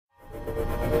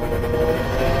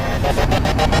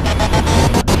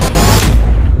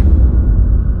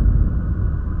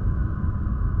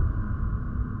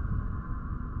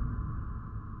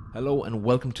and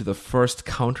welcome to the first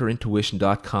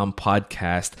counterintuition.com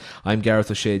podcast. I'm Gareth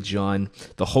O'Shea John,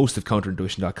 the host of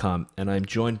counterintuition.com, and I'm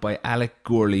joined by Alec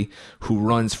Gourley, who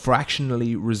runs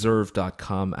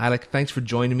fractionallyreserved.com. Alec, thanks for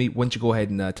joining me. Why don't you go ahead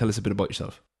and tell us a bit about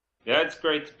yourself? Yeah, it's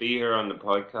great to be here on the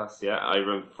podcast. Yeah, I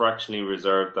run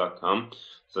fractionallyreserved.com.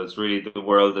 So it's really the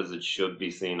world as it should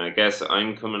be seen. I guess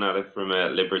I'm coming at it from a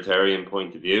libertarian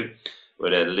point of view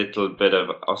with a little bit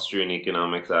of Austrian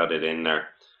economics added in there.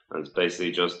 And it's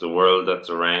basically just the world that's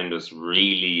around us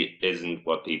really isn't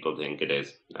what people think it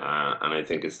is. And I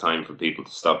think it's time for people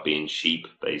to stop being sheep,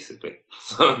 basically.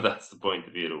 So that's the point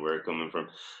of view that we're coming from.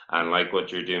 And like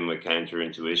what you're doing with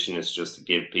counterintuition is just to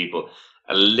give people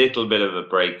a little bit of a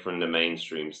break from the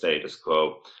mainstream status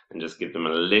quo and just give them a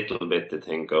little bit to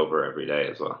think over every day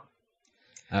as well.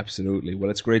 Absolutely.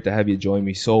 Well, it's great to have you join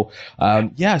me. So,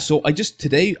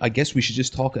 today, I guess we should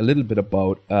just talk a little bit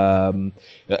about,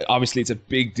 obviously it's a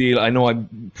big deal. I know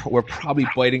we're probably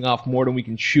biting off more than we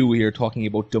can chew here, talking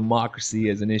about democracy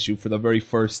as an issue for the very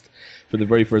first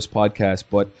podcast,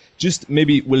 but just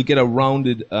maybe we'll get a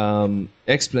rounded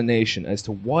explanation as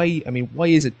to why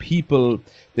is it people,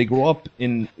 they grow up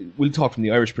in, we'll talk from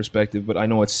the Irish perspective, but I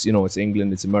know it's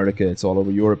England, it's America, it's all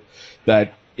over Europe,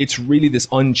 that it's really this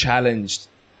unchallenged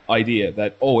idea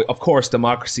that, of course,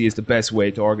 democracy is the best way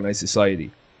to organize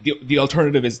society. The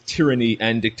alternative is tyranny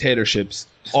and dictatorships,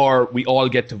 or we all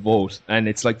get to vote. And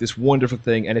it's like this wonderful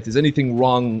thing. And if there's anything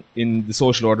wrong in the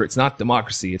social order, it's not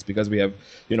democracy. It's because we have,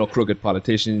 crooked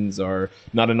politicians, or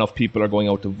not enough people are going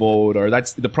out to vote, or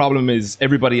that's the problem is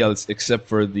everybody else except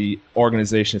for the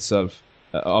organization itself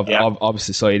of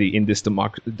society in this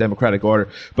democratic order.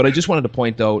 But I just wanted to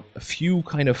point out a few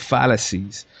kind of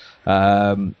fallacies,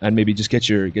 and maybe just get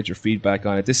your feedback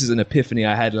on it. This is an epiphany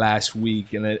I had last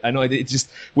week, and I know it's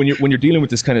just when you're dealing with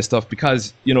this kind of stuff,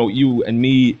 because you and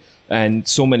me and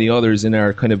so many others in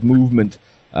our kind of movement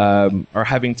are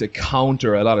having to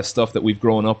counter a lot of stuff that we've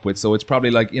grown up with. So it's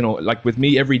probably like with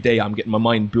me, every day I'm getting my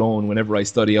mind blown whenever I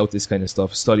study out this kind of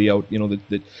stuff. Study out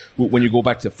when you go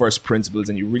back to first principles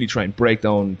and you really try and break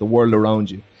down the world around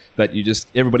you that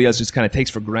everybody else just kind of takes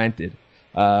for granted.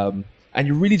 And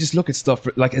you really just look at stuff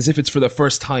like as if it's for the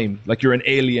first time, like you're an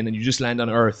alien and you just land on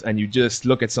Earth and you just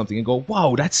look at something and go,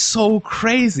 wow, that's so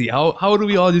crazy. How do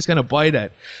we all just kind of buy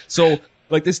that? So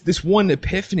like this one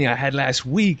epiphany I had last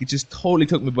week, it just totally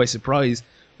took me by surprise,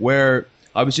 where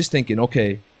I was just thinking,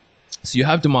 okay, so you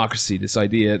have democracy, this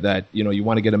idea that, you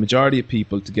want to get a majority of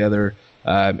people together,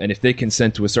 and if they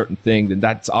consent to a certain thing, then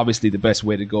that's obviously the best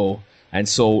way to go. And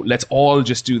so let's all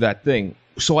just do that thing.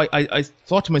 So I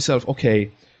thought to myself,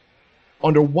 okay,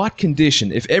 under what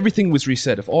condition, if everything was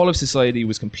reset, if all of society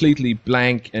was completely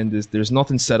blank and there's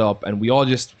nothing set up, and we all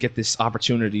just get this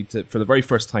opportunity to, for the very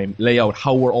first time, lay out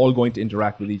how we're all going to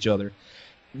interact with each other,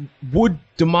 would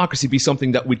democracy be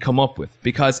something that we'd come up with?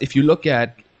 Because if you look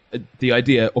at the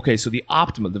idea, okay, so the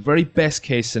optimal, the very best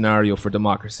case scenario for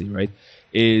democracy, right,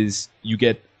 is you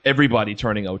get everybody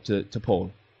turning out to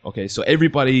poll. Okay, so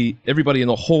everybody in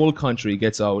the whole country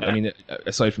gets out. I mean,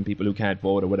 aside from people who can't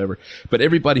vote or whatever, but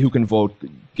everybody who can vote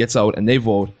gets out and they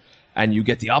vote, and you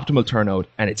get the optimal turnout,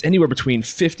 and it's anywhere between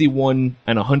 51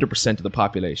 and 100% of the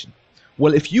population.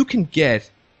 Well, if you can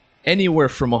get anywhere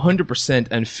from 100%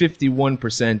 and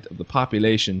 51% of the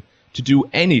population to do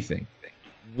anything,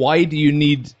 why do you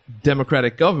need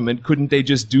democratic government? Couldn't they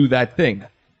just do that thing?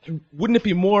 Wouldn't it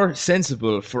be more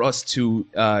sensible for us to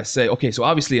say, okay, so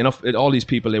obviously all these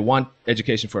people, they want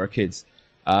education for our kids.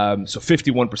 So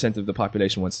 51% of the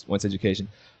population wants education.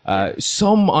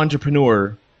 Some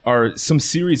entrepreneur or some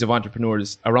series of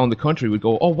entrepreneurs around the country would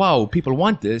go, oh, wow, people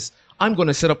want this. I'm going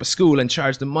to set up a school and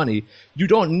charge them money. You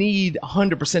don't need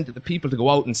 100% of the people to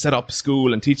go out and set up a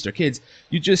school and teach their kids.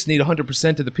 You just need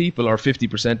 100% of the people, or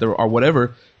 50% or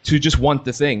whatever, to just want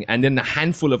the thing. And then a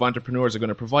handful of entrepreneurs are going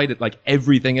to provide it, like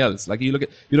everything else. Like you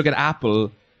look at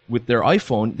Apple with their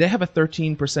iPhone, they have a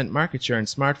 13% market share in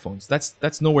smartphones.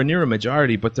 That's nowhere near a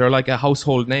majority, but they're like a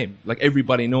household name. Like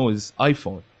everybody knows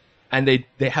iPhone. And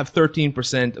they have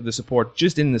 13% of the support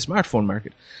just in the smartphone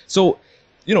market. So,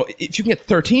 if you can get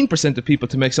 13% of people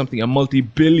to make something a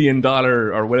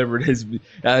multi-billion-dollar or whatever it is,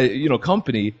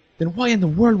 company, then why in the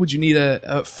world would you need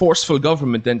a forceful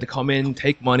government then to come in,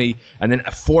 take money, and then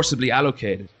forcibly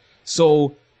allocate it?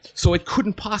 So it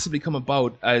couldn't possibly come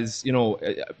about as,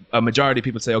 a majority of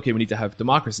people say, okay, we need to have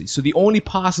democracy. So the only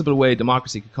possible way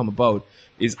democracy could come about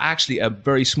is actually a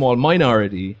very small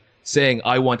minority saying,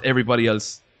 I want everybody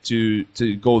else to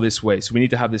go this way. So we need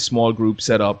to have this small group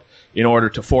set up in order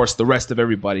to force the rest of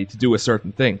everybody to do a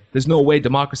certain thing. There's no way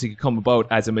democracy could come about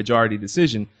as a majority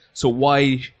decision. So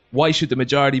why should the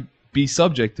majority be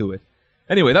subject to it?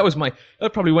 Anyway,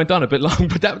 that probably went on a bit long,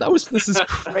 but this is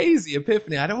crazy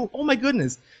epiphany. I don't, oh my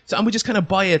goodness. So, and we just kind of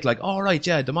buy it like, all right,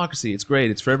 yeah, democracy, it's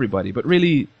great, it's for everybody. But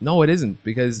really, no, it isn't,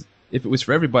 because if it was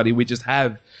for everybody, we just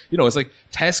have, it's like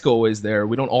Tesco is there.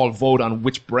 We don't all vote on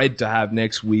which bread to have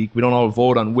next week. We don't all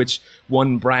vote on which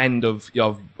one brand of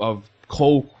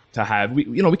Coke to have.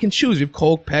 We can choose. We have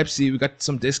Coke, Pepsi, we got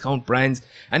some discount brands.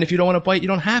 And if you don't want to buy it, you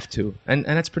don't have to. And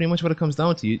that's pretty much what it comes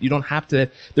down to. You don't have to.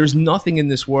 There's nothing in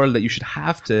this world that you should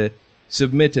have to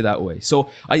submit to that way.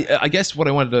 So I guess what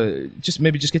I wanted to just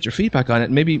get your feedback on it.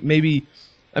 Maybe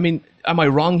I mean, am I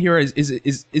wrong here?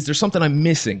 Is there something I'm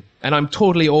missing? And I'm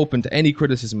totally open to any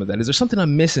criticism of that. Is there something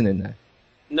I'm missing in that?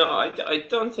 No, I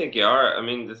don't think you are. I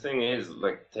mean, the thing is,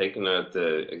 like, taking out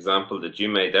the example that you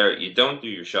made there, you don't do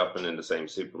your shopping in the same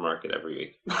supermarket every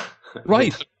week.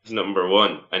 Right. Number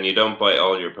one. And you don't buy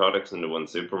all your products in the one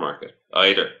supermarket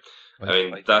either. Right. I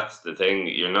mean, that's the thing.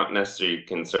 You're not necessarily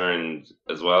concerned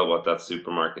as well what that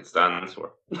supermarket stands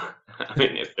for. I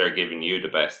mean, if they're giving you the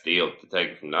best deal, to take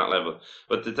it from that level.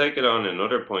 But to take it on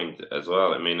another point as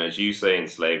well, I mean, as you say,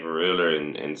 enslave a ruler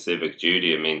in civic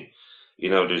duty, I mean,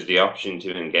 there's the option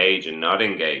to engage and not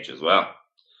engage as well.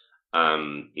 I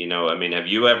mean, have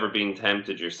you ever been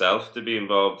tempted yourself to be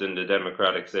involved in the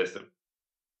democratic system?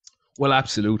 Well,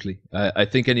 absolutely. I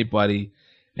think anybody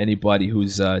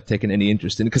who's taken any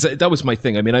interest in it, because that was my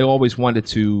thing. I mean, I always wanted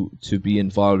to be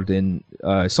involved in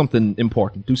something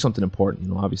important, do something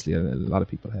important. Obviously, a lot of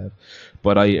people have,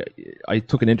 but I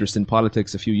took an interest in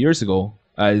politics a few years ago,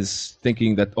 as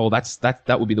thinking that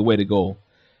that would be the way to go,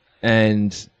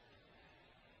 and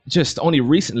just only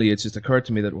recently it's just occurred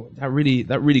to me that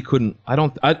really couldn't. I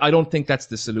don't think that's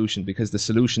the solution, because the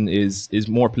solution is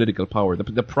more political power.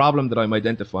 The problem that I'm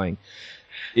identifying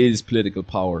is political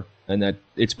power, and that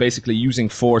it's basically using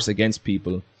force against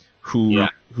people who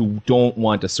don't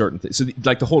want a certain thing. So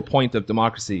like the whole point of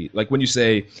democracy, like when you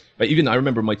say, like, even I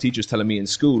remember my teachers telling me in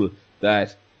school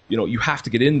that you have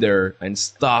to get in there and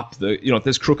stop if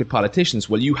there's crooked politicians,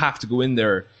 well, you have to go in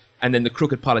there, and then the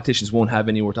crooked politicians won't have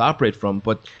anywhere to operate from.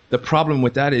 But the problem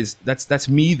with that is that's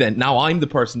me then. Now I'm the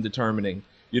person determining,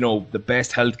 the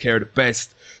best healthcare, the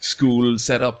best school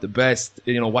setup, the best,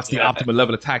 what's the optimal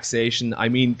level of taxation. I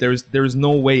mean, there's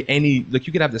no way you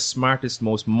could have the smartest,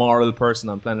 most moral person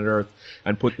on planet Earth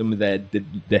and put them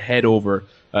the head over,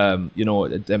 a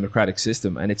democratic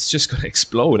system, and it's just going to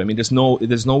explode. I mean, there's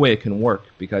no way it can work,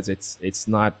 because it's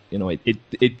not,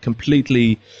 it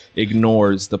completely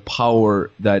ignores the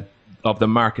power of the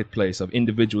marketplace, of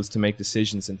individuals to make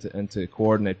decisions and to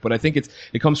coordinate. But I think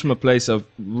it comes from a place of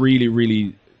really,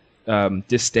 really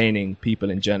disdaining people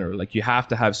in general. Like, you have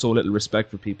to have so little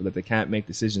respect for people that they can't make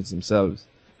decisions themselves.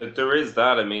 But there is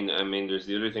that. I mean, there's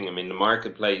the other thing. I mean, the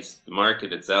market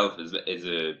itself is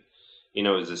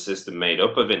a system made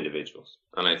up of individuals,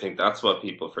 and I think that's what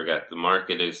people forget. The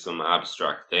market is some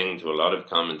abstract thing to a lot of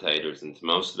commentators and to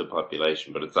most of the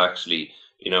population, but it's actually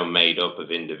made up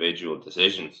of individual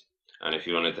decisions. And if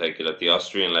you want to take it at the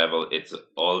Austrian level, it's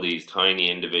all these tiny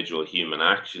individual human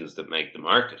actions that make the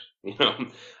market.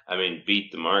 I mean,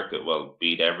 beat the market, well,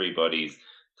 beat everybody's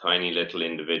tiny little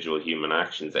individual human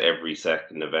actions every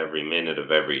second of every minute of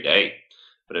every day.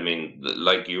 But I mean,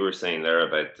 like you were saying there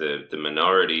about the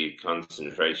minority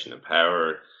concentration of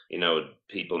power,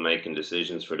 people making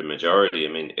decisions for the majority.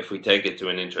 I mean, if we take it to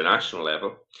an international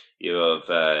level, you have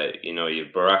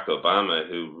Barack Obama,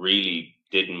 who really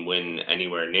didn't win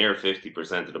anywhere near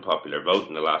 50% of the popular vote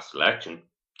in the last election,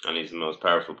 and he's the most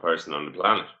powerful person on the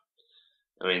planet.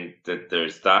 I mean,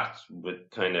 there's that with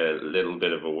kind of a little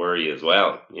bit of a worry as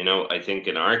well. I think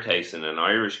in our case, in an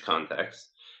Irish context,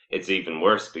 it's even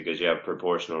worse, because you have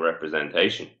proportional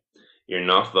representation. You're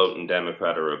not voting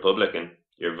Democrat or Republican.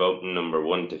 You're voting number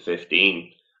 1 to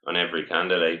 15 on every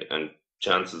candidate, and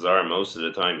chances are most of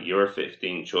the time your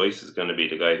 15th choice is going to be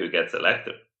the guy who gets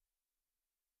elected.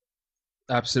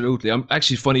 Absolutely. I'm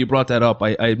actually funny you brought that up.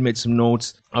 I had made some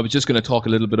notes. I was just going to talk a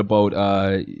little bit about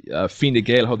Fine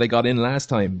Gael, how they got in last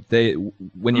time.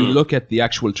 When you look at the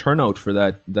actual turnout for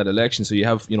that election, so you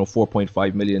have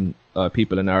 4.5 million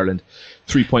people in Ireland,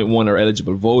 3.1 are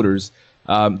eligible voters.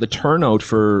 The turnout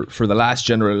for the last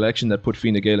general election that put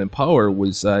Fine Gael in power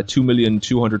was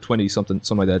 2,220,000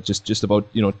 something like that, just about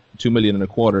 2 million and a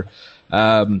quarter,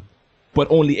 but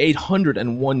only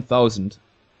 801,000.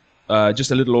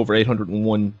 Just a little over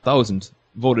 801,000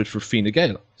 voted for Fine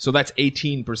Gael. So that's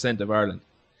 18% of Ireland.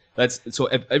 So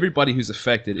everybody who's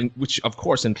affected, which of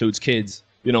course includes kids,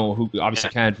 who obviously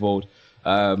can't vote,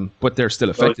 but they're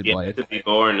still So affected you by have it. to be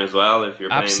born as well if you're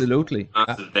paying Absolutely.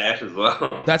 massive debt as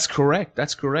well. That's correct.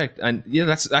 That's correct. And yeah,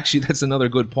 that's another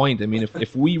good point. I mean,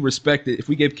 if we respect it, if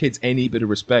we give kids any bit of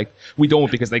respect, we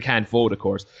don't because they can't vote, of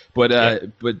course. But Yeah.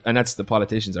 and that's the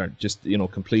politicians aren't just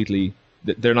completely.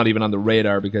 They're not even on the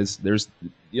radar because there's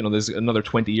another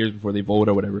 20 years before they vote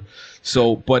or whatever.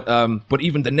 So, but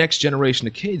even the next generation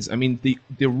of kids. I mean,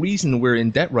 the reason we're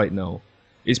in debt right now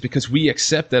is because we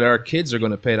accept that our kids are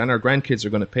going to pay it and our grandkids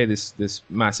are going to pay this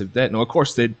massive debt. Now, of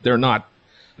course, they're not,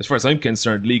 as far as I'm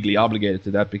concerned, legally obligated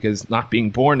to that because not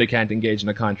being born, they can't engage in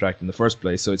a contract in the first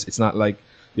place. So it's not like,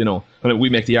 I mean, we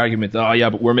make the argument, oh yeah,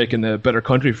 but we're making a better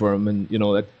country for them, and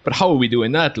but how are we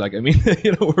doing that? Like, I mean,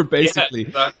 we're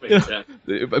basically, Yeah,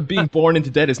 exactly. being born into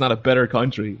debt is not a better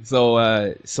country. So,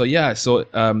 back to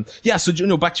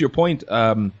your point,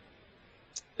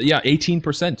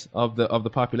 18% of the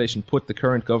population put the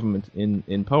current government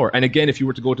in power. And again, if you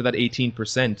were to go to that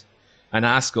 18% and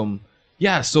ask them,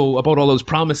 yeah, so about all those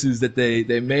promises that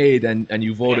they made and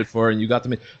you voted for and you got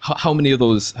them in, how many of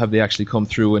those have they actually come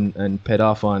through and paid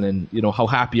off on? And how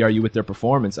happy are you with their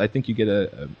performance? I think you get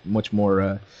a much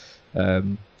more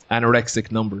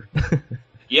anorexic number.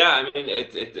 Yeah, I mean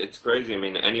it's crazy. I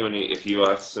mean, anyone, if you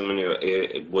ask someone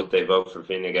would they vote for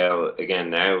Fine Gael again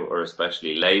now, or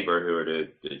especially Labour, who are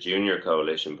the junior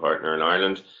coalition partner in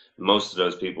Ireland, most of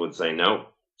those people would say no.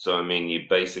 So I mean, you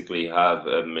basically have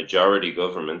a majority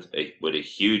government with a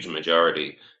huge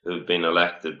majority who've been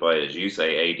elected by, as you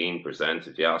say, 18%.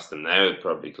 If you ask them now,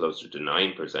 probably closer to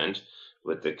 9%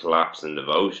 with the collapse in the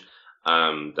vote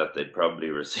that they'd probably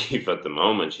receive at the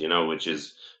moment. Which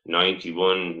is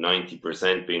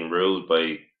 90% being ruled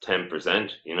by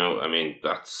 10%. I mean,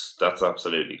 that's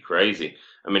absolutely crazy.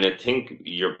 I mean, I think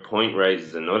your point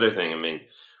raises another thing. I mean,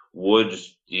 would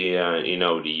the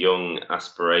young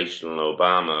aspirational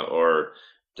Obama or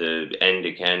the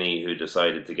Enda Kenny who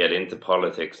decided to get into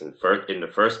politics in the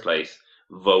first place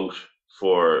vote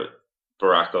for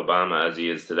Barack Obama as he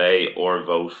is today, or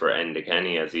vote for Enda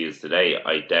Kenny as he is today?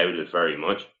 I doubt it very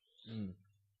much.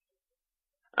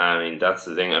 I mean, that's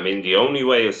the thing. I mean, the only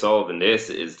way of solving this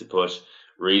is to put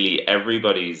really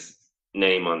everybody's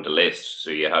name on the list. So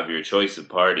you have your choice of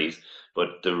parties,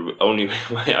 but the only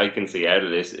way I can see out of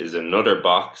this is another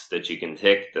box that you can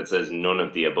tick that says none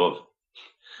of the above.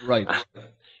 Right.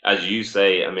 As you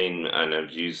say, I mean, and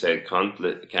as you said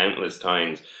countless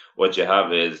times, what you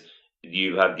have is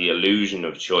you have the illusion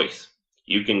of choice.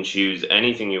 You can choose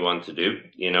anything you want to do.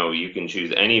 You can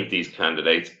choose any of these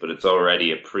candidates, but it's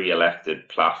already a pre-elected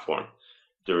platform.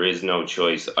 There is no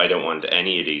choice. I don't want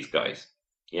any of these guys.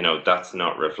 That's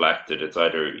not reflected. It's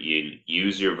either you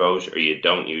use your vote or you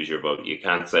don't use your vote. You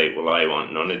can't say, well, I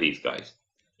want none of these guys.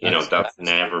 That's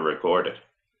never recorded.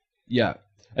 Yeah.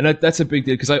 And that's a big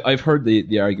deal because I've heard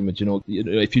the argument,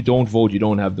 if you don't vote, you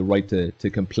don't have the right to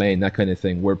complain, that kind of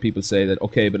thing, where people say that,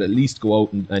 okay, but at least go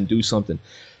out and do something.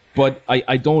 But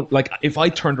I don't, like, if I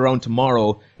turned around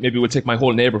tomorrow, maybe we'll take my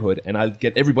whole neighborhood and I'll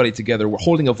get everybody together. We're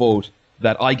holding a vote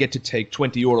that I get to take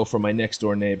 €20 from my next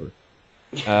door neighbor.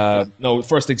 No,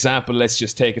 first example, let's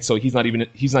just take it. So he's not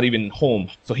even home.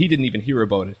 So he didn't even hear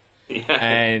about it. Yeah.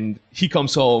 And he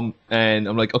comes home and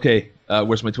I'm like, okay,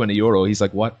 where's my €20? He's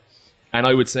like, what? And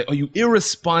I would say, oh, you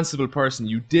irresponsible person.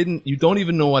 You don't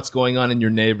even know what's going on in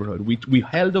your neighborhood. We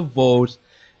held a vote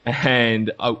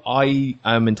and I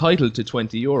am entitled to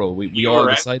 €20. We all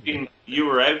decided. You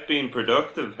were out being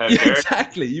productive.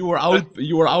 Exactly. You were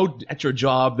out at your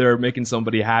job there, making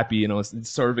somebody happy,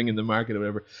 serving in the market or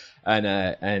whatever,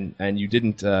 and you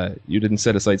didn't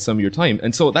set aside some of your time.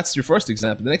 And so that's your first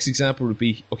example. The next example would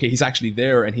be, okay, he's actually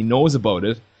there and he knows about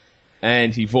it,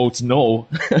 and he votes no,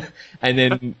 and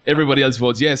then everybody else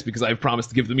votes yes because I've promised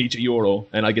to give them each €1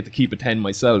 and I get to keep a 10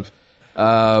 myself.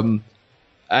 And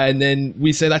then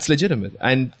we say that's legitimate.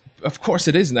 And of course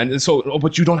it isn't. And so,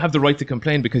 but you don't have the right to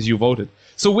complain because you voted.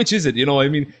 So which is it? I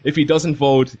mean, if he doesn't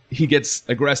vote, he gets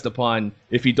aggressed upon.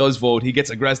 If he does vote, he gets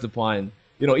aggressed upon.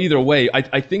 Either way,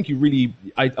 I think you really,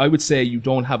 I would say you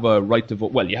don't have a right to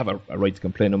vote. Well, you have a right to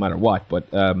complain no matter what, but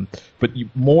you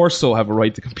more so have a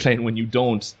right to complain when you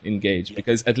don't engage,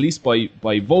 because at least by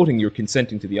voting, you're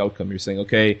consenting to the outcome. You're saying,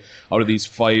 okay, out of these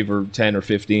 5 or 10 or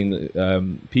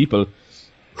 15 people,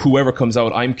 whoever comes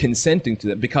out, I'm consenting to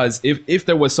that, because if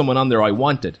there was someone on there I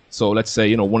wanted, so let's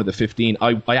say, one of the 15,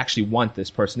 I actually want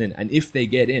this person in, and if they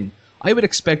get in, I would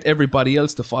expect everybody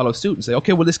else to follow suit and say,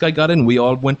 okay, well, this guy got in, we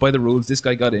all went by the rules, this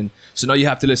guy got in, so now you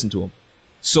have to listen to him.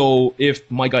 So if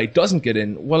my guy doesn't get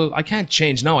in, well, I can't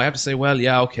change now. I have to say, well,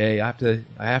 yeah, okay, I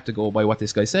have to go by what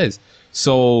this guy says.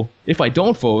 So if I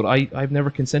don't vote, I've never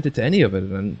consented to any of it,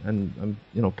 and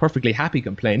I'm perfectly happy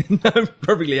complaining. I'm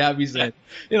perfectly happy saying,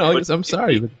 But I'm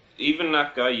sorry, but even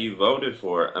that guy you voted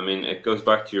for, I mean, it goes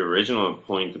back to your original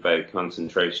point about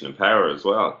concentration of power as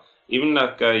well. Even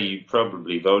that guy you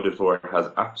probably voted for has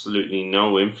absolutely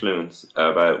no influence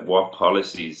about what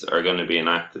policies are going to be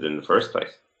enacted in the first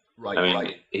place. I right.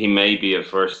 mean, he may be a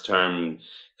first term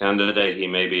candidate, he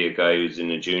may be a guy who's in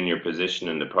a junior position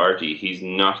in the party. He's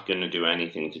not going to do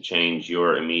anything to change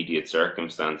your immediate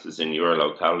circumstances in your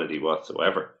locality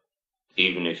whatsoever.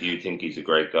 Even if you think he's a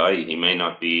great guy, he may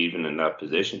not be even in that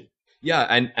position.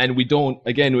 Yeah, and we don't,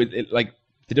 again, like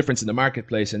the difference in the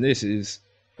marketplace in this is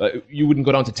you wouldn't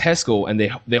go down to Tesco and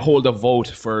they hold a vote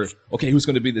for, okay, who's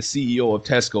going to be the CEO of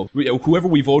Tesco. Whoever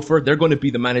we vote for, they're going to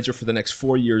be the manager for the next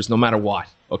 4 years, no matter what.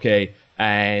 Okay,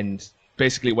 and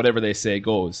basically whatever they say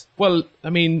goes. Well, I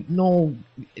mean, no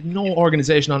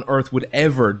organization on earth would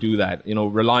ever do that.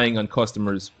 Relying on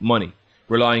customers' money,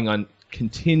 relying on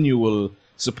continual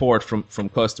support from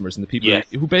customers and the people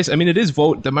who basically, I mean, it is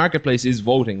vote. The marketplace is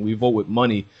voting. We vote with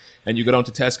money, and you go down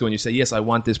to Tesco and you say, yes, I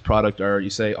want this product, or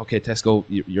you say, okay, Tesco,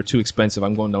 you're too expensive.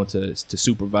 I'm going down to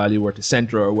Super Value or to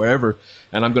Centra or wherever,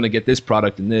 and I'm going to get this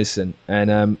product and this, and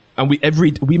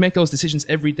we make those decisions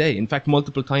every day. In fact,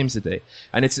 multiple times a day,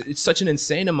 and it's such an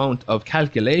insane amount of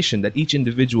calculation that each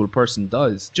individual person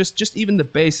does. Just even the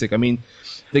basic. I mean,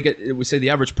 we say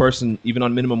the average person, even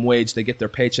on minimum wage, they get their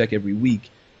paycheck every week.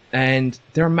 And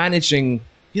they're managing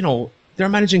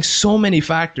so many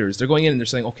factors. They're going in and they're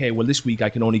saying, okay, well, this week I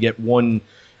can only get one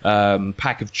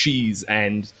pack of cheese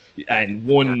and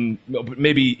one,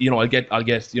 maybe I'll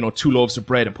get 2 loaves of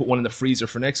bread and put one in the freezer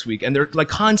for next week. And they're like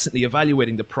constantly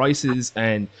evaluating the prices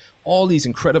and all these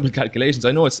incredible calculations.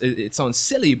 I know it sounds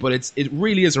silly, but it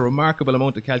really is a remarkable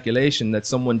amount of calculation that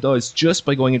someone does just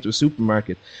by going into a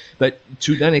supermarket. That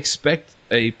to then expect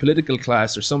a political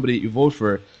class or somebody that you vote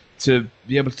for to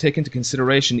be able to take into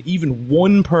consideration even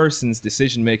one person's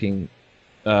decision making,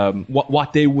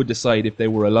 what they would decide if they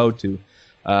were allowed to.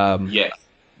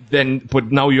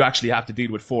 But now you actually have to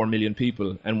deal with 4 million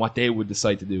people and what they would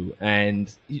decide to do,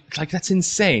 and like that's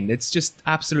insane. It's just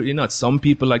absolutely nuts. Some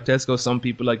people like Tesco, some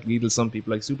people like Lidl, some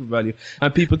people like Super Value,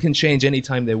 and people can change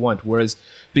anytime they want. Whereas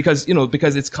because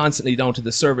it's constantly down to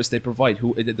the service they provide,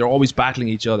 they're always battling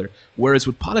each other. Whereas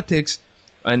with politics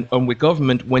and with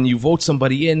government, when you vote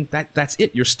somebody in, that's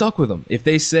it. You're stuck with them. If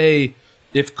they say,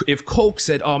 if Coke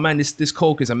said, oh man, this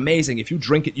Coke is amazing. If you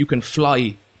drink it, you can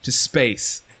fly to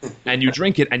space. And you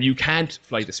drink it and you can't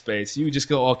fly to space. You just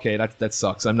go, okay, that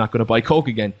sucks. I'm not going to buy Coke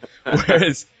again.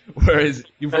 Whereas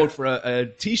you vote for a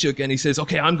Taoiseach and he says,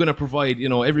 okay, I'm going to provide,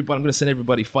 everybody. I'm going to send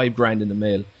everybody $5,000 in the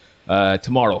mail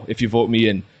tomorrow if you vote me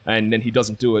in. And then he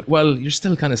doesn't do it. Well, you're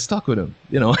still kind of stuck with him.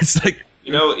 It's like.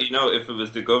 If it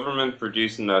was the government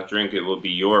producing that drink, it would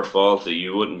be your fault that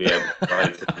you wouldn't be able to buy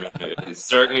it. It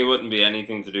certainly wouldn't be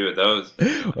anything to do with those.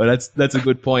 Well, that's a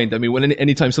good point. I mean, when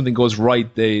anytime something goes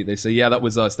right, they say, yeah, that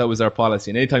was us, that was our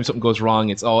policy. And anytime something goes wrong,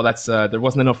 it's there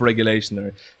wasn't enough regulation,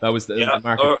 or that was the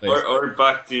marketplace. Or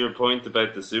back to your point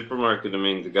about the supermarket. I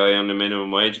mean, the guy on the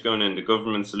minimum wage going in, the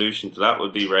government solution to that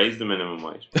would be raise the minimum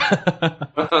wage.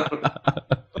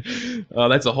 Oh,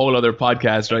 that's a whole other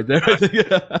podcast right there.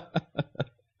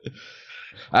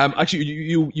 Actually,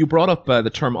 you brought up the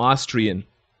term Austrian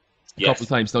a couple of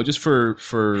times now. Just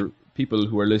for people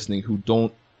who are listening who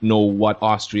don't know what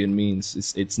Austrian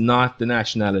means, it's not the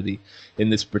nationality in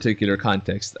this particular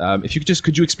context. If you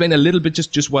could you explain a little bit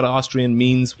just what Austrian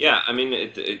means? Yeah, I mean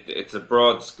it's a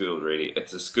broad school really.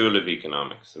 It's a school of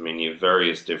economics. I mean you have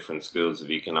various different schools of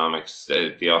economics.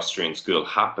 The Austrian school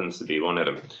happens to be one of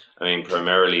them. I mean,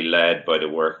 primarily led by the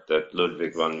work that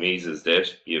Ludwig von Mises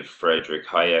did. You have Friedrich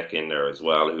Hayek in there as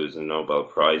well, who's a Nobel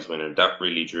Prize winner. That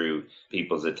really drew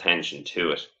people's attention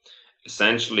to it.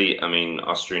 Essentially, I mean,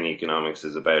 Austrian economics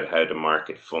is about how the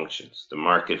market functions. The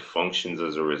market functions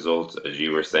as a result, as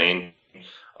you were saying,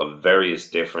 of various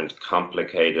different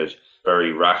complicated,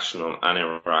 very rational and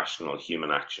irrational human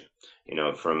action.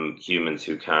 From humans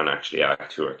who can actually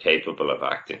act, who are capable of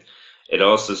acting. It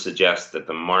also suggests that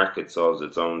the market solves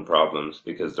its own problems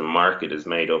because the market is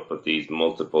made up of these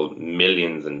multiple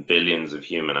millions and billions of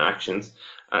human actions,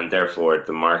 and therefore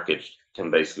the market can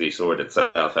basically sort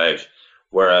itself out.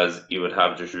 Whereas you would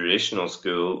have the traditional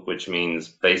school, which means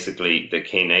basically the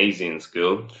Keynesian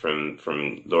school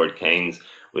from Lord Keynes,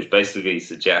 which basically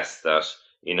suggests that,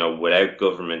 without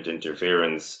government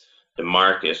interference, the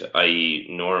market, i.e.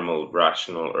 normal,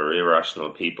 rational or irrational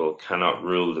people, cannot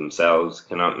rule themselves,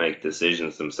 cannot make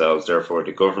decisions themselves. Therefore,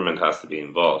 the government has to be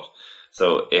involved.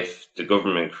 So if the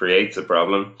government creates a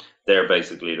problem, they're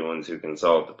basically the ones who can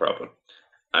solve the problem.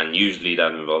 And usually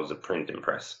that involves a printing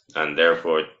press. And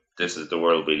therefore, this is the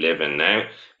world we live in now,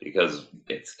 because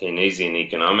it's Keynesian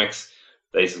economics.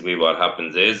 Basically, what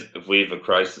happens is, if we have a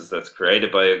crisis that's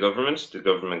created by a government, the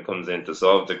government comes in to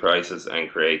solve the crisis and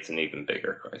creates an even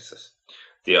bigger crisis.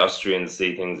 The Austrians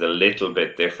see things a little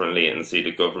bit differently and see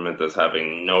the government as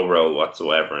having no role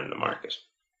whatsoever in the market.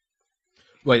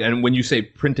 Right, and when you say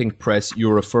printing press,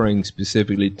 you're referring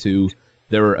specifically to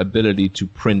their ability to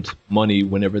print money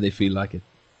whenever they feel like it.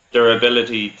 Their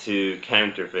ability to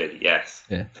counterfeit, yes.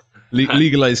 Yeah,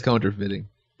 legalize counterfeiting.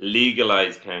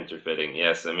 Legalize counterfeiting,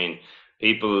 yes. I mean,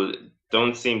 people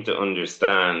don't seem to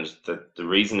understand that the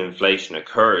reason inflation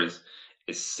occurs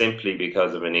is simply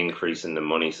because of an increase in the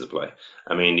money supply.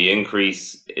 I mean, the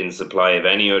increase in supply of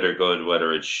any other good,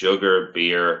 whether it's sugar,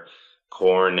 beer,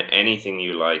 corn, anything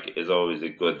you like, is always a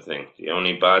good thing. The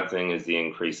only bad thing is the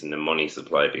increase in the money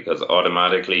supply, because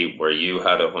automatically where you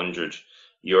had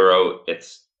 €100,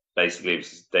 it's basically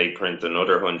if they print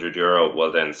another €100,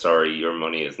 well then, sorry, your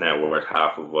money is now worth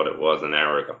half of what it was an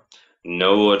hour ago.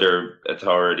 No other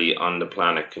authority on the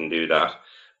planet can do that,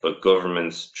 but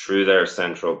governments, through their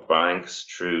central banks,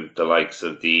 through the likes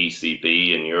of the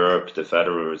ECB in Europe, the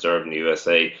Federal Reserve in the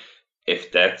USA,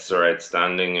 if debts are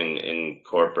outstanding in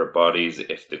corporate bodies,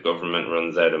 if the government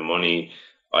runs out of money,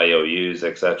 IOUs,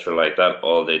 etc. like that,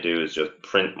 all they do is just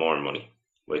print more money,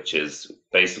 which is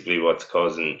basically what's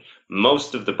causing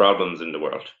most of the problems in the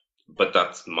world. But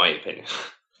that's my opinion.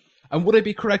 And would I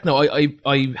be correct now?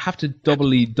 I have to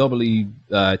doubly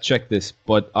check this,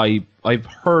 but I've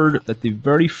heard that the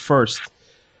very first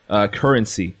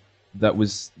currency that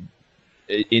was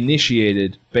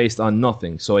initiated based on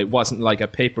nothing, so it wasn't like a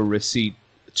paper receipt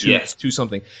to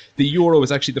something. The euro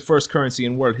is actually the first currency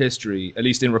in world history, at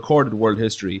least in recorded world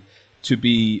history, to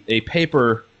be a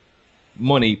paper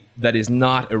money that is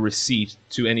not a receipt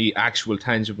to any actual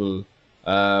tangible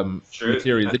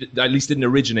material. That at least didn't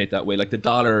originate that way. Like the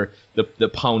dollar, the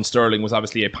pound sterling was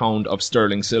obviously a pound of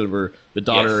sterling silver. The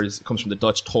dollar comes from the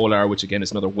Dutch thaler, which again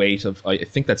is another weight of. I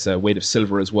think that's a weight of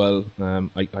silver as well.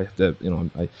 I have to,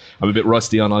 I'm a bit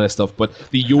rusty on all that stuff. But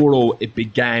the euro, it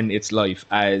began its life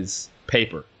as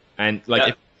paper, and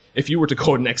like if you were to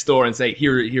go next door and say,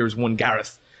 here's one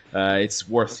Gareth, it's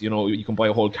worth, you can buy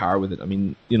a whole car with it. I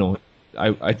mean,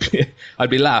 I'd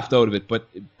be laughed out of it,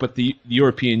 but the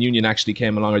European Union actually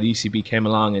came along, or the ECB came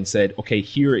along and said, okay,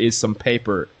 here is some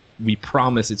paper. We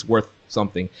promise it's worth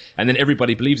something, and then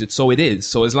everybody believes it. So it is.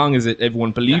 So as long as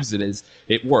everyone believes it is,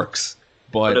 it works.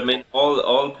 But I mean,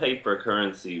 all paper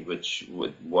currency, which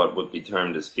what would be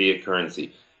termed as fiat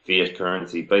currency,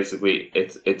 basically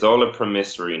it's all a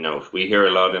promissory note. We hear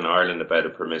a lot in Ireland about a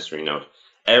promissory note.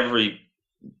 Every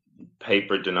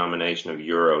paper denomination of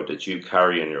euro that you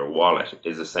carry in your wallet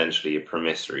is essentially a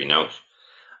promissory note.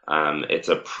 It's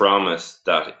a promise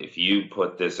that if you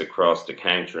put this across the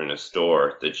counter in a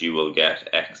store, that you will get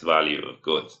X value of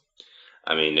goods.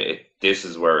 I mean, this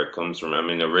is where it comes from. I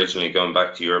mean, originally, going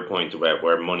back to your point about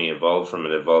where money evolved from,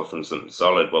 it evolved from something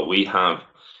solid. What we have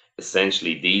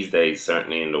essentially these days,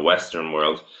 certainly in the Western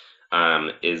world,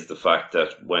 is the fact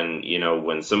that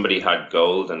when somebody had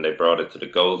gold and they brought it to the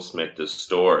goldsmith to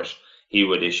store it, he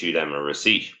would issue them a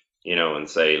receipt, and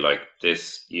say, like,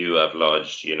 this, you have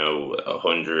lodged,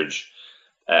 100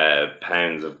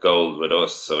 pounds of gold with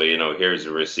us. So, here's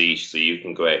a receipt, so you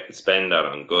can go out and spend that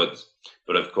on goods.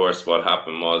 But of course, what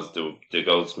happened was the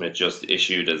goldsmith just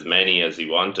issued as many as he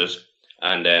wanted.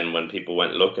 And then when people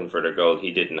went looking for their gold,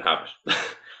 he didn't have it.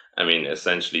 I mean,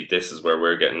 essentially, this is where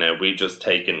we're getting now. We've just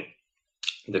taken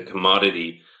the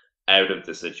commodity out of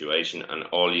the situation, and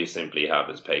all you simply have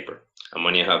is paper. And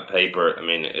when you have paper, I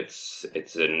mean, it's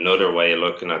another way of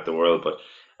looking at the world, but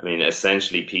I mean,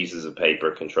 essentially pieces of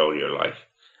paper control your life,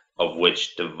 of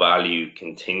which the value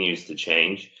continues to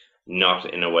change,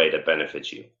 not in a way that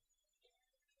benefits you.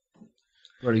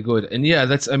 Very good. And yeah,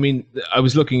 I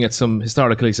was looking at some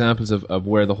historical examples of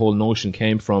where the whole notion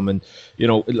came from, and,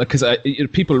 because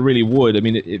people really would, I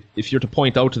mean, if you're to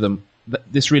point out to them,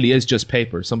 this really is just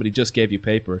paper. Somebody just gave you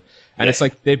paper. And it's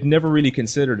like they've never really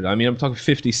considered it. I mean, I'm talking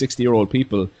 50, 60-year-old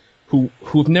people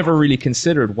who've never really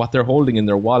considered what they're holding in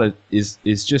their wallet is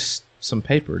just some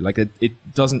paper. Like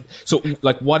it doesn't. So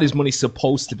like, what is money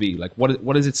supposed to be? Like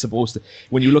what is it supposed to?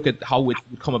 When you look at how it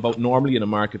would come about normally in a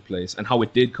marketplace and how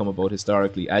it did come about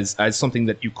historically as something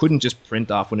that you couldn't just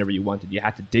print off whenever you wanted. You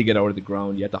had to dig it out of the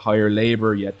ground. You had to hire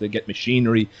labor. You had to get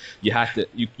machinery.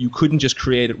 You couldn't just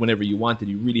create it whenever you wanted.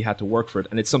 You really had to work for it.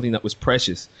 And it's something that was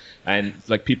precious. And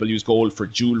like people use gold for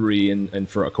jewelry and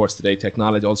for, of course, today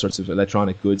technology, all sorts of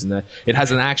electronic goods, and that it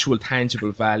has an actual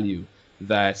tangible value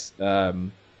that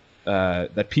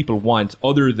that people want,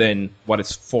 other than what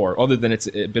it's for, other than its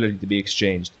ability to be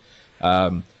exchanged.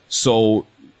 So,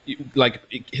 like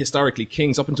historically,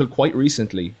 kings up until quite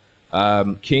recently,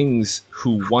 kings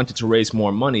who wanted to raise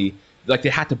more money, like they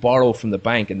had to borrow from the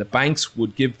bank, and the banks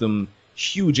would give them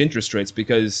huge interest rates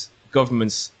because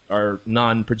governments are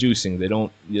non-producing. They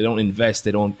don't invest.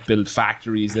 They don't build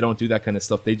factories. They don't do that kind of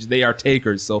stuff. They are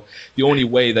takers. So the only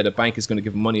way that a bank is going to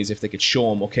give them money is if they could show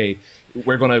them, okay,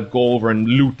 we're going to go over and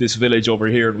loot this village over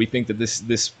here. We think that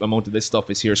this amount of this stuff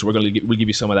is here, so we'll give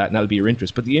you some of that, and that'll be your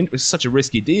interest. But the interest is such a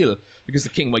risky deal because the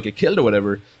king might get killed or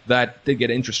whatever, that they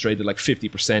get interest rate at like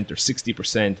 50% or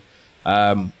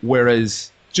 60%.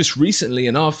 Whereas just recently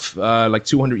enough, like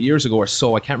 200 years ago or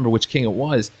so, I can't remember which king it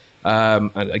was.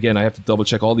 And again, I have to double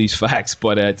check all these facts,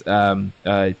 but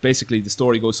basically the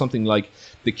story goes something like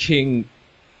the king,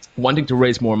 wanting to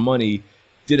raise more money,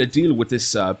 did a deal with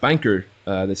this banker,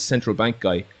 this central bank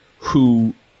guy,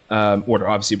 who, or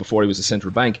obviously before he was a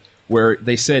central bank, where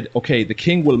they said, okay, the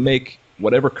king will make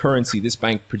whatever currency this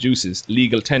bank produces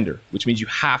legal tender, which means you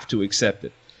have to accept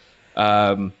it,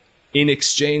 in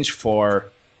exchange for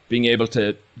being able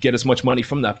to get as much money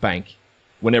from that bank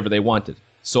whenever they wanted.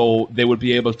 So they would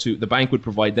be able to, the bank would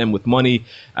provide them with money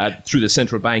through the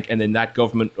central bank, and then that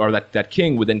government or that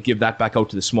king would then give that back out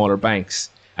to the smaller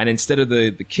banks. And instead of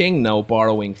the king now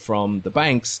borrowing from the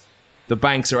banks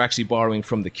are actually borrowing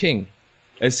from the king.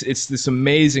 It's this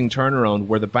amazing turnaround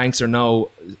where the banks are now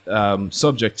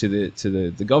subject to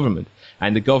the government,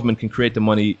 and the government can create the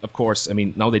money. Of course, I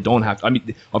mean, now they don't have to, I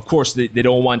mean, of course they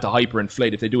don't want to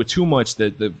hyperinflate. If they do it too much,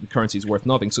 the currency is worth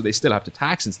nothing, so they still have to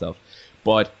tax and stuff.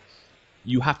 But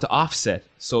you have to offset.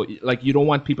 So like, you don't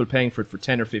want people paying for it for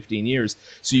 10 or 15 years.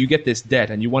 So you get this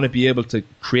debt, and you want to be able to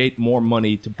create more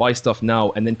money to buy stuff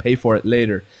now and then pay for it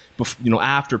later,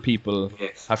 after people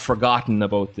have forgotten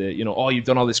about oh, you've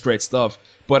done all this great stuff.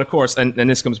 But of course, and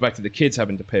this comes back to the kids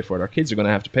having to pay for it. Our kids are going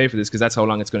to have to pay for this because that's how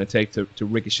long it's going to take to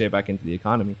ricochet back into the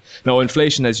economy. Now,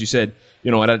 inflation, as you said,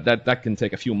 that can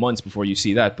take a few months before you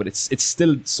see that, but it's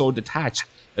still so detached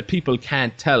that people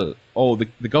can't tell, oh,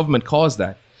 the government caused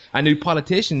that. And the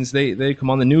politicians, they come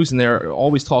on the news and they're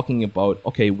always talking about,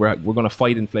 okay, we're going to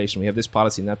fight inflation. We have this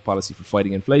policy and that policy for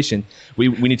fighting inflation. We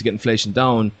need to get inflation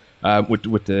down,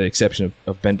 with the exception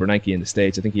of Ben Bernanke in the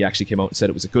States. I think he actually came out and said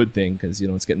it was a good thing because,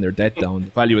 it's getting their debt down,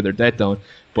 the value of their debt down.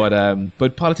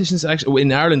 But politicians actually,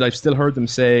 in Ireland, I've still heard them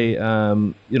say,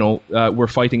 we're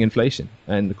fighting inflation.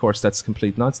 And of course, that's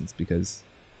complete nonsense because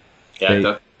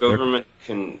the government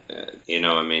can,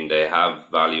 they have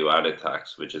value-added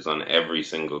tax, which is on every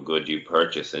single good you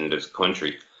purchase in this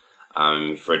country.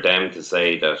 For them to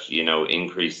say that,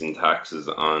 increasing taxes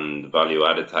on the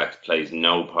value-added tax plays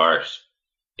no part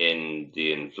in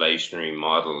the inflationary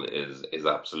model is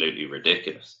absolutely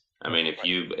ridiculous. I mean,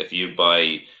 if you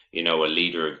buy, a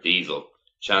liter of diesel,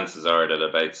 chances are that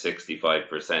about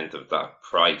 65% of that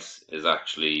price is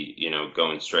actually,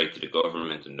 going straight to the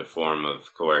government in the form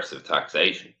of coercive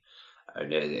taxation.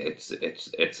 And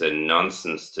it's a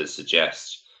nonsense to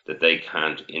suggest that they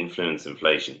can't influence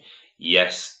inflation.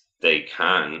 Yes, they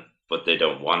can, but they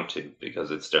don't want to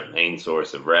because it's their main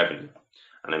source of revenue.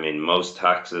 And I mean, most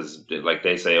taxes, like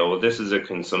they say, oh, this is a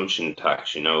consumption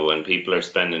tax. When people are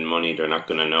spending money, they're not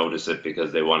going to notice it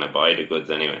because they want to buy the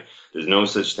goods anyway. There's no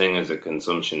such thing as a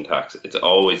consumption tax. It's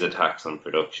always a tax on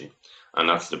production. And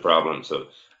that's the problem. So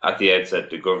at the outset,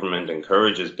 the government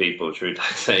encourages people through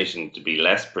taxation to be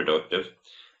less productive.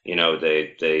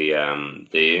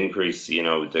 They increase,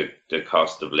 the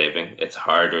cost of living. It's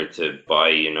harder to buy,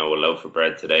 a loaf of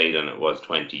bread today than it was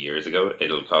 20 years ago.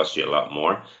 It'll cost you a lot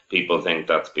more. People think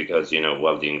that's because,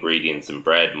 the ingredients in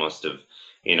bread must have,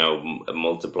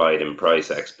 multiplied in price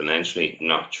exponentially.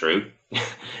 Not true.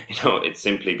 It's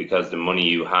simply because the money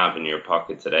you have in your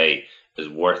pocket today is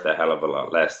worth a hell of a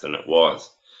lot less than it was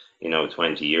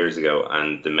 20 years ago.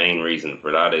 And the main reason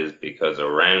for that is because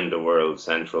around the world,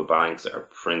 central banks are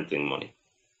printing money.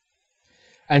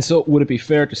 And so would it be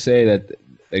fair to say that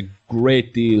a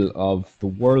great deal of the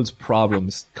world's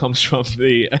problems comes from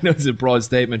I know it's a broad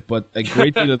statement, but a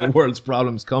great deal of the world's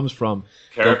problems comes from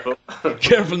Careful.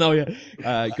 careful now,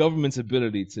 yeah. Government's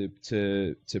ability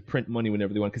to print money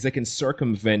whenever they want, because they can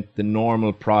circumvent the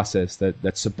normal process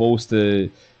that's supposed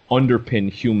to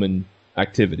underpin human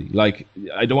activity. Like,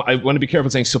 I want to be careful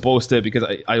saying supposed to, because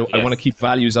I want to keep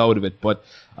values out of it. But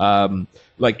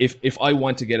like, if I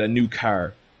want to get a new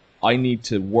car, I need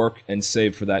to work and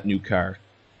save for that new car.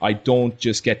 I don't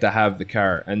just get to have the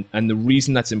car. And the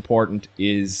reason that's important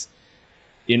is,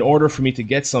 in order for me to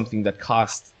get something that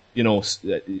costs,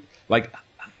 like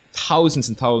thousands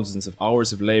and thousands of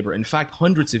hours of labor, in fact,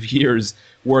 hundreds of years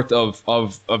worth of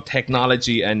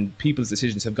technology and people's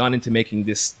decisions have gone into making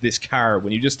this car.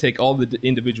 When you just take all the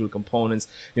individual components,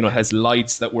 it has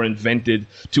lights that were invented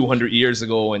 200 years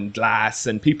ago, and glass,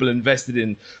 and people invested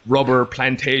in rubber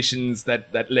plantations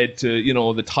that led to,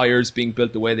 the tires being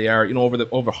built the way they are,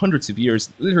 over hundreds of years,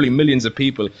 literally millions of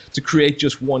people, to create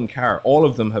just one car. All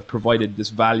of them have provided this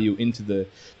value into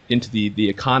the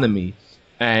economy.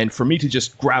 And for me to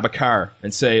just grab a car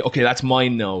and say, okay, that's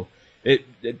mine now,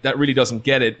 that really doesn't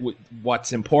get it.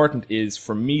 What's important is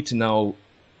for me to now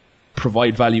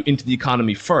provide value into the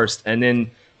economy first, and then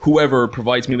whoever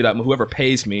provides me with that, whoever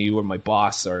pays me, or my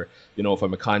boss, or if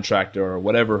I'm a contractor or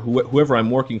whatever, whoever I'm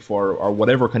working for, or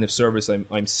whatever kind of service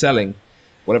I'm selling,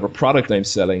 whatever product I'm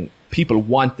selling, people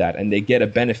want that and they get a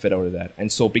benefit out of that.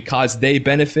 And so because they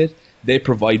benefit, they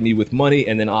provide me with money,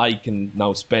 and then I can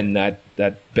now spend that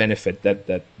benefit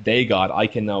that they got. I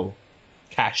can now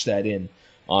cash that in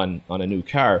on a new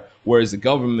car. Whereas the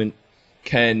government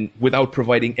can, without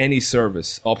providing any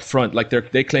service up front, like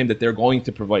they claim that they're going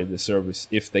to provide the service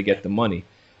if they get the money.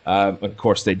 Of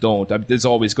course they don't. There's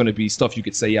always going to be stuff you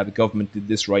could say, yeah, the government did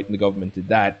this right and the government did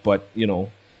that, but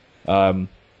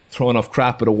throw enough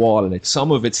crap at a wall and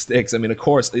some of it sticks. I mean, of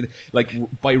course,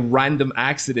 like by random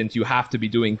accident, you have to be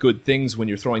doing good things when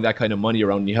you're throwing that kind of money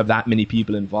around and you have that many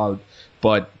people involved.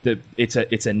 But it's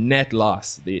a net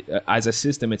loss. As a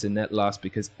system, it's a net loss,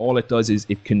 because all it does is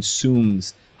it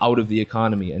consumes out of the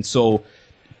economy. And so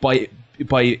by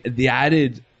the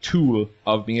added tool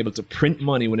of being able to print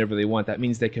money whenever they want, that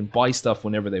means they can buy stuff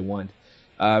whenever they want.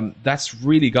 That's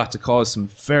really got to cause some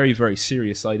very, very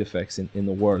serious side effects in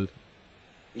the world.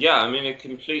 Yeah, I mean, it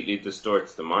completely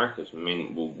distorts the market. I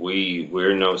mean,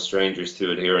 we're no strangers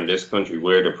to it here in this country.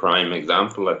 We're the prime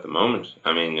example at the moment.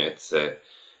 I mean,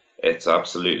 it's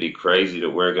absolutely crazy that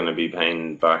we're going to be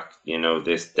paying back,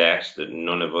 this debt that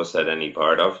none of us had any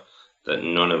part of, that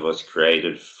none of us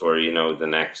created for, the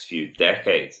next few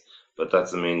decades. But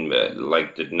that's, I mean,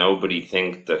 did nobody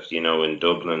think that, in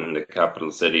Dublin, the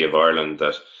capital city of Ireland,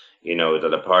 that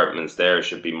that apartments there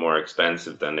should be more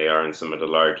expensive than they are in some of the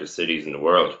largest cities in the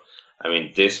world? I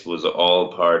mean, this was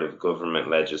all part of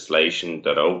government legislation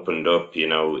that opened up,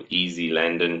 easy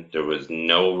lending. There was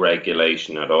no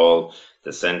regulation at all.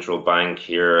 The central bank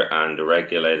here and the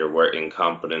regulator were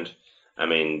incompetent. I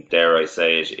mean, dare I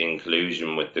say it,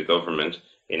 inclusion with the government,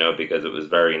 because it was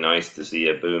very nice to see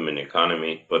a boom in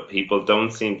economy. But people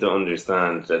don't seem to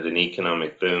understand that an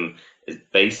economic boom is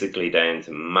basically down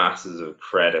to masses of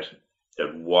credit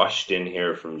that washed in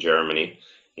here from Germany.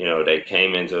 They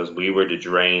came into us, we were the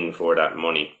drain for that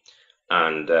money,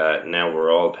 and now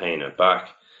we're all paying it back.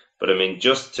 But I mean,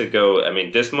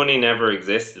 this money never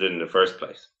existed in the first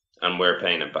place, and we're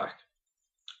paying it back.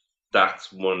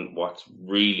 That's what's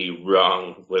really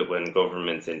wrong with when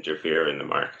governments interfere in the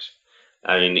market.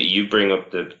 I mean, you bring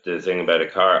up the thing about a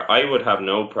car. I would have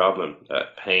no problem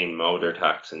paying motor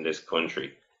tax in this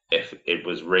country if it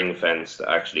was ring fenced to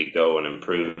actually go and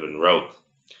improve in roads.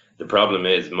 The problem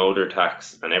is motor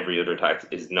tax and every other tax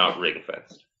is not ring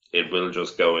fenced. It will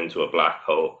just go into a black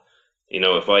hole.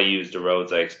 If I use the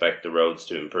roads, I expect the roads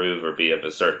to improve or be of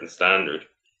a certain standard.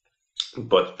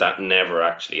 But that never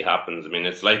actually happens. I mean,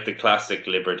 it's like the classic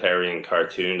libertarian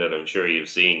cartoon that I'm sure you've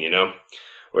seen,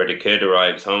 where the kid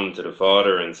arrives home to the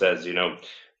father and says,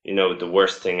 the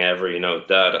worst thing ever,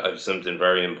 Dad, I have something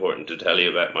very important to tell you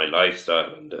about my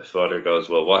lifestyle. And the father goes,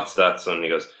 well, what's that, son? He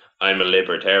goes, I'm a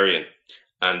libertarian.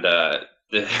 And the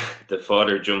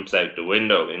father jumps out the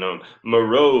window, my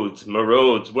roads,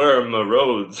 where are my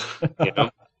roads?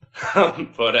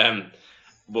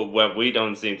 But what we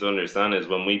don't seem to understand is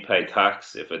when we pay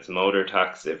tax, if it's motor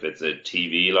tax, if it's a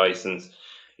TV license,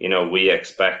 we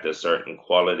expect a certain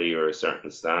quality or a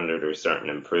certain standard or a certain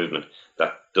improvement.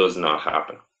 That does not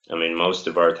happen. I mean, most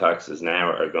of our taxes now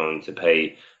are going to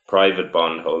pay private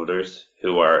bondholders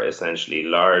who are essentially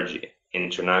large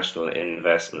international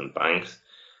investment banks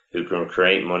who can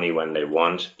create money when they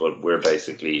want, but we're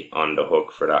basically on the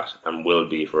hook for that and will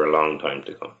be for a long time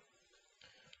to come.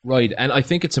 Right, and I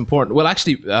think it's important. Well,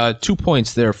 actually, 2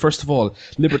 points there. First of all,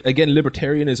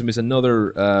 libertarianism is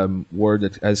another word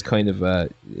that has kind of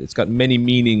it's got many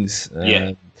meanings,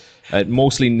 Yeah.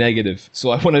 mostly negative. So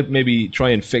I want to maybe try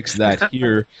and fix that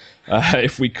here,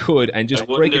 if we could, and I just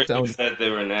break wonder it if you down. said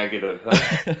they were negative.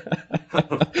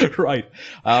 Huh? Right.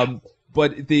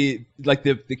 But the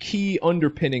key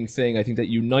underpinning thing I think that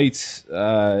unites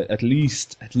at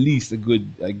least a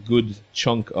good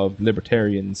chunk of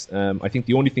libertarians. I think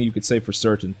the only thing you could say for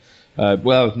certain,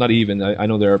 well, not even. I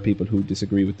know there are people who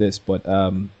disagree with this, but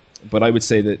I would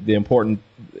say that the important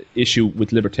issue with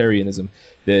libertarianism,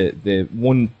 the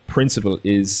one principle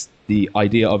is the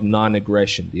idea of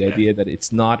non-aggression, the Yeah. idea that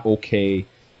it's not okay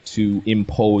to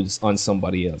impose on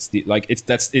somebody else.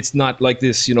 It's not like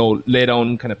this, lay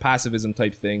down kind of pacifism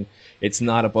type thing. It's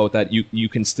not about that. You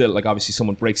can still, like, obviously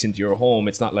someone breaks into your home.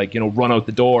 It's not like, run out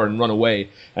the door and run away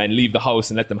and leave the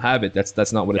house and let them have it.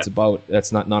 That's not what it's about.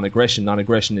 That's not non-aggression.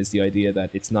 Non-aggression is the idea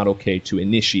that it's not okay to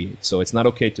initiate. So it's not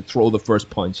okay to throw the first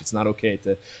punch. It's not okay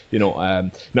to,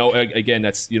 now again,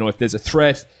 that's, if there's a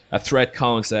threat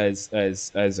counts as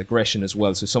aggression as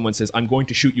well. So someone says, I'm going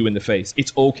to shoot you in the face.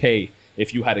 It's okay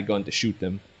if you had a gun to shoot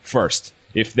them first,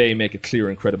 if they make a clear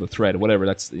and credible threat or whatever.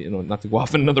 That's, not to go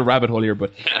off in another rabbit hole here,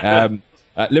 but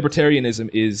libertarianism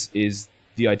is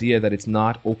the idea that it's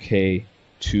not okay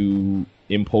to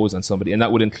impose on somebody, and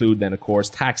that would include then, of course,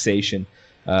 taxation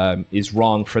is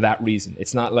wrong for that reason.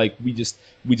 It's not like we just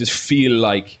feel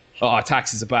like, oh,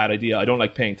 tax is a bad idea, I don't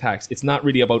like paying tax. It's not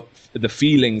really about the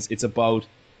feelings. It's about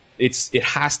it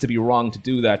has to be wrong to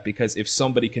do that, because if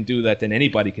somebody can do that, then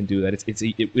anybody can do that.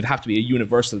 It would have to be a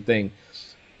universal thing.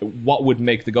 What would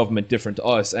make the government different to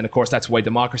us? And of course, that's why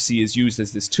democracy is used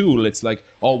as this tool. It's like,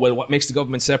 oh, well, what makes the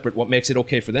government separate? What makes it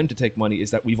okay for them to take money is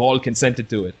that we've all consented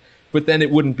to it. But then it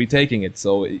wouldn't be taking it,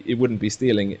 so it wouldn't be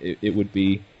stealing. It wouldn't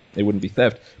be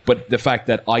theft. But the fact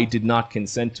that I did not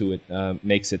consent to it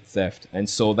makes it theft. And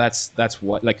so that's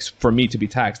what, like, for me to be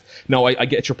taxed. Now, I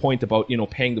get your point about,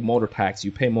 paying the motor tax.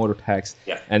 You pay motor tax,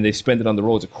 and they spend it on the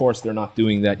roads. Of course, they're not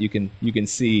doing that. You can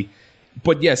see.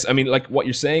 But yes, I mean, like, what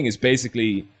you're saying is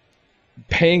basically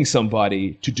paying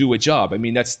somebody to do a job. I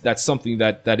mean, that's something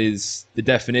that is the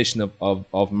definition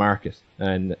of market.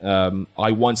 And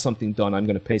I want something done, I'm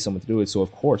going to pay someone to do it. So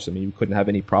of course, I mean, you couldn't have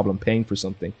any problem paying for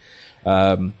something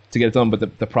to get it done.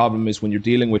 But the problem is, when you're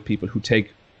dealing with people who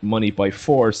take money by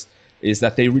force, is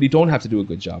that they really don't have to do a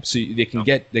good job. So they can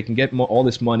get all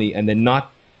this money and then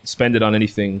not spend it on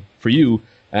anything for you.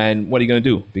 And what are you going to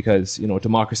do? Because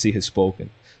democracy has spoken.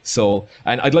 So,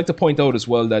 and I'd like to point out as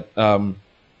well that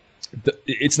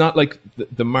it's not like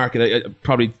the market.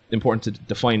 Probably important to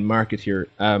define market here.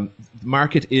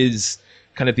 Market is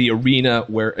kind of the arena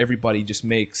where everybody just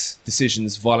makes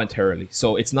decisions voluntarily.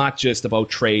 So it's not just about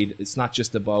trade. It's not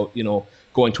just about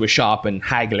going to a shop and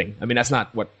haggling. I mean, that's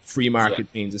not what free market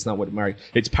means. It's not what market.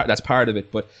 That's part of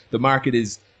it. But the market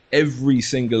is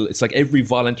it's like every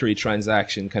voluntary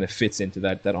transaction kind of fits into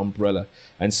that umbrella.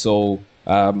 And so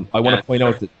I want to point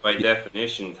out that by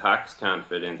definition, tax can't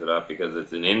fit into that because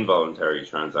it's an involuntary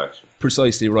transaction.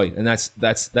 Precisely right, and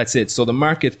that's it. So the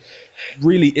market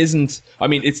really isn't. I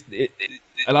mean,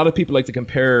 a lot of people like to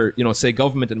compare, say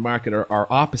government and market are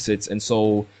opposites, and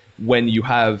so when you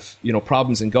have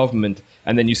problems in government,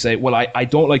 and then you say, well, I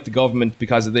don't like the government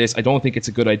because of this. I don't think it's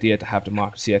a good idea to have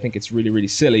democracy. I think it's really, really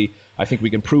silly. I think we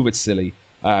can prove it's silly.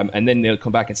 And then they'll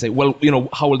come back and say, well,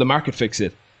 how will the market fix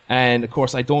it? And of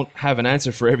course, I don't have an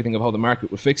answer for everything of how the market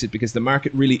will fix it, because the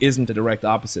market really isn't a direct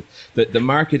opposite. The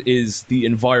market is the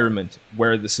environment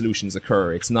where the solutions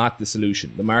occur. It's not the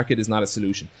solution. The market is not a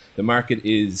solution. The market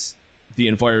is the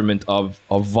environment of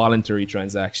voluntary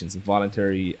transactions and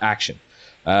voluntary action.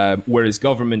 Whereas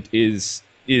government is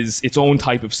its own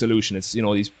type of solution. It's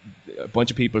a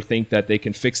bunch of people think that they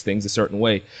can fix things a certain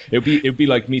way. It'd be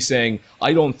like me saying,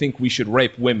 I don't think we should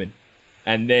rape women,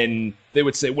 and then they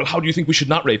would say, well, how do you think we should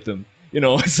not rape them?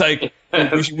 It's like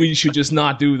we should just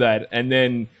not do that, and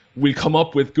then we'll come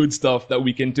up with good stuff that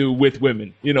we can do with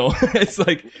women. It's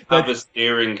like have a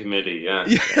steering committee. Yeah,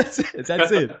 that's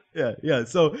it. Yeah.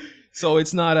 So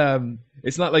it's not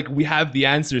like we have the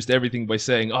answers to everything by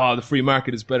saying, oh, the free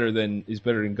market is better than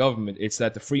government. It's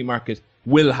that the free market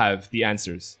will have the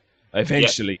answers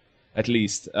eventually, at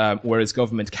least, whereas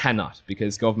government cannot,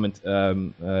 because government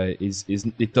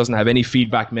it doesn't have any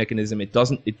feedback mechanism.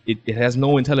 It has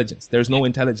no intelligence. There's no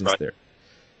intelligence there.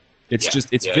 It's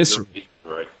it's visceral.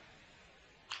 Right.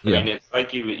 I mean, it's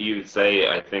like you would say.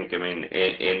 I think. I mean,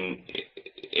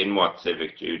 in what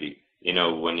civic duty?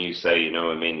 When you say,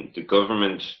 I mean, the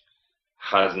government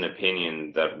has an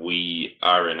opinion that we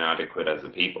are inadequate as a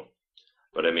people.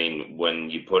 But I mean, when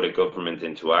you put a government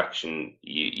into action,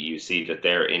 you see that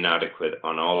they're inadequate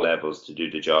on all levels to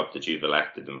do the job that you've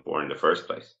elected them for in the first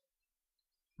place.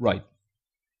 Right.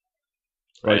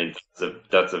 Right. And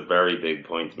that's a very big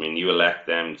point. I mean, you elect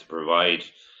them to provide,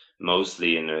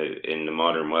 mostly in the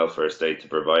modern welfare state, to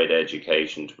provide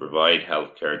education, to provide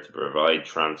healthcare, to provide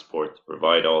transport, to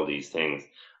provide all these things.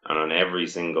 And on every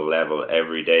single level,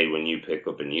 every day when you pick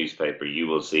up a newspaper, you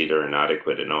will see they're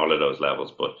inadequate in all of those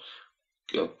levels. But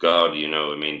oh God,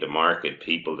 I mean, the market,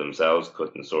 people themselves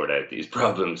couldn't sort out these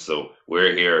problems. So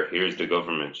we're here. Here's the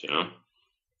government.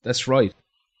 That's right.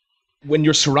 When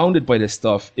you're surrounded by this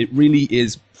stuff, it really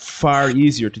is far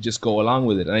easier to just go along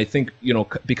with it. And I think,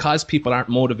 because people aren't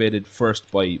motivated first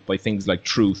by things like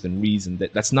truth and reason,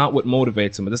 that's not what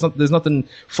motivates them. There's nothing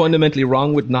fundamentally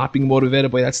wrong with not being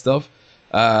motivated by that stuff.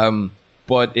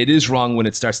 But it is wrong when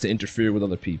it starts to interfere with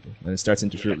other people, and it starts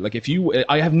interfering. Like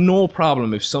I have no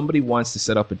problem if somebody wants to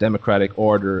set up a democratic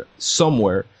order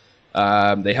somewhere.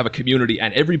 They have a community,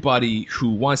 and everybody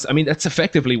who wants. I mean, that's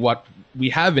effectively what we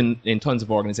have in tons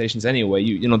of organizations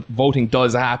anyway. Voting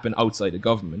does happen outside of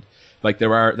government. Like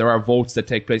there are votes that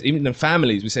take place even in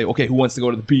families. We say, okay, who wants to go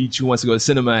to the beach? Who wants to go to the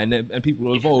cinema? And people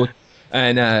will vote.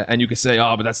 And you can say,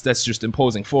 oh, but that's just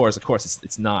imposing force. Of course,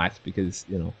 it's not, because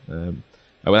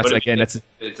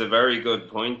it's a very good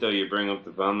point though. You bring up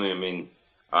the family. I mean,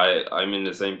 I'm in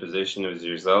the same position as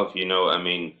yourself. I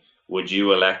mean, would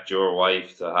you elect your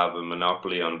wife to have a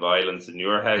monopoly on violence in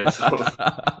your household?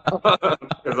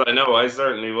 Because I know I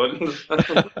certainly wouldn't.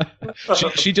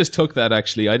 she just took that,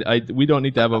 actually. We don't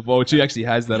need to have a vote. She actually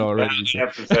has that already. Yeah, I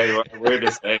have to say, we're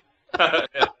the same.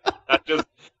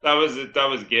 That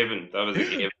was given. That was a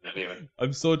given anyway.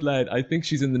 I'm so glad. I think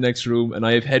she's in the next room, and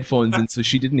I have headphones in, so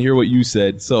she didn't hear what you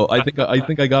said. So I think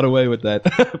I got away with that.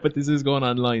 But this is going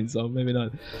online, so maybe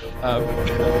not.